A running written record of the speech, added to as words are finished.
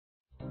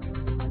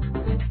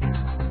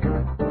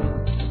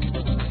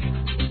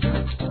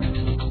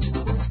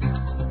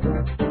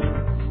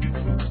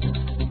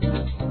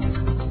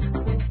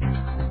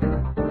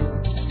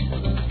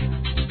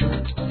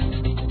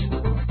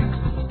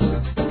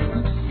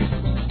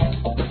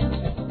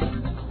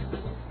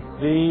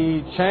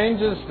The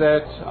changes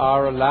that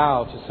are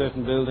allowed to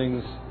certain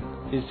buildings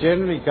is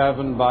generally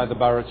governed by the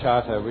Burra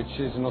Charter, which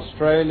is an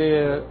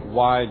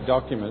Australia-wide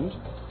document.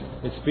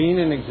 It's been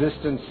in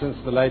existence since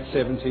the late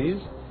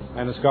 70s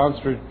and has gone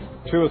through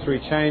 2 or 3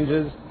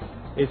 changes.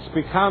 It's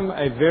become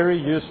a very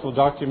useful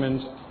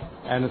document,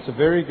 and it's a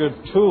very good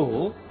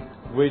tool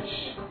which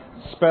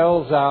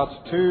spells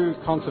out to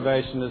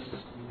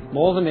conservationists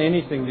more than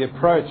anything the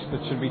approach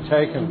that should be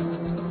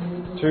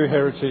taken to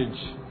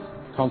heritage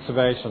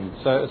conservation.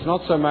 So it's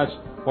not so much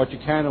what you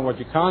can and what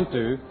you can't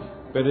do,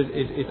 but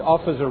it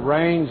offers a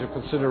range of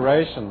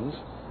considerations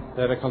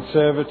that a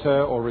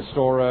conservator or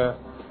restorer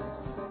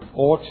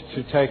ought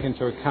to take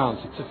into account.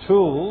 It's a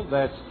tool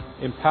that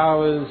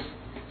empowers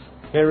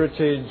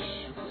heritage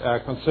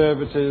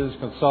conservators,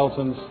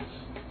 consultants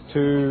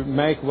to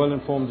make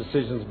well-informed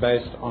decisions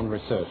based on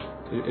research.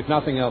 If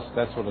nothing else,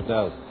 that's what it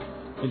does.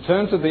 In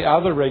terms of the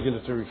other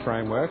regulatory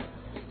framework,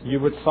 you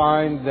would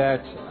find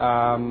that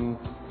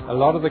a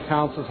lot of the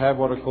councils have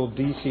what are called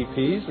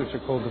DCPs, which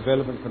are called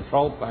Development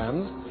Control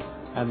Plans,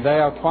 and they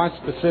are quite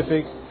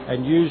specific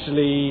and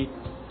usually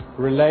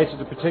related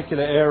to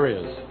particular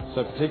areas.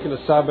 So particular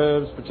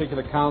suburbs,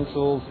 particular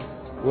councils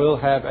will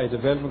have a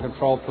development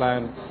control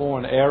plan for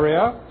an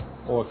area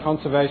or a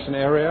conservation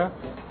area,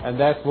 and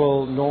that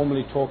will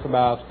normally talk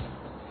about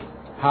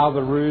how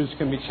the roofs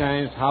can be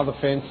changed, how the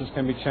fences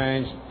can be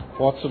changed,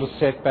 what sort of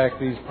setback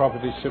these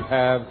properties should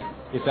have,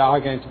 if they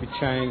are going to be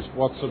changed,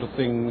 what sort of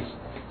things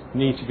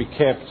need to be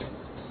kept,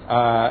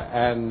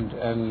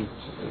 and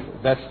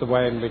that's the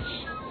way in which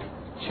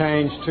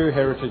change to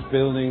heritage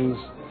buildings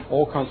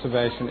or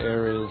conservation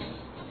areas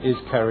is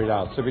carried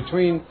out. So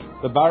between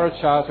the Burra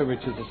Charter, which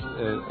is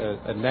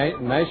a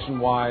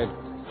nationwide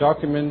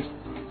document,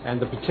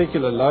 and the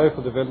particular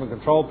local development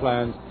control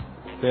plans,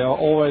 there are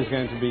always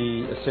going to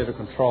be a set of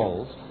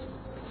controls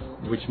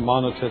which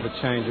monitor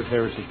the change of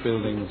heritage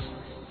buildings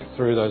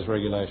through those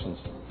regulations.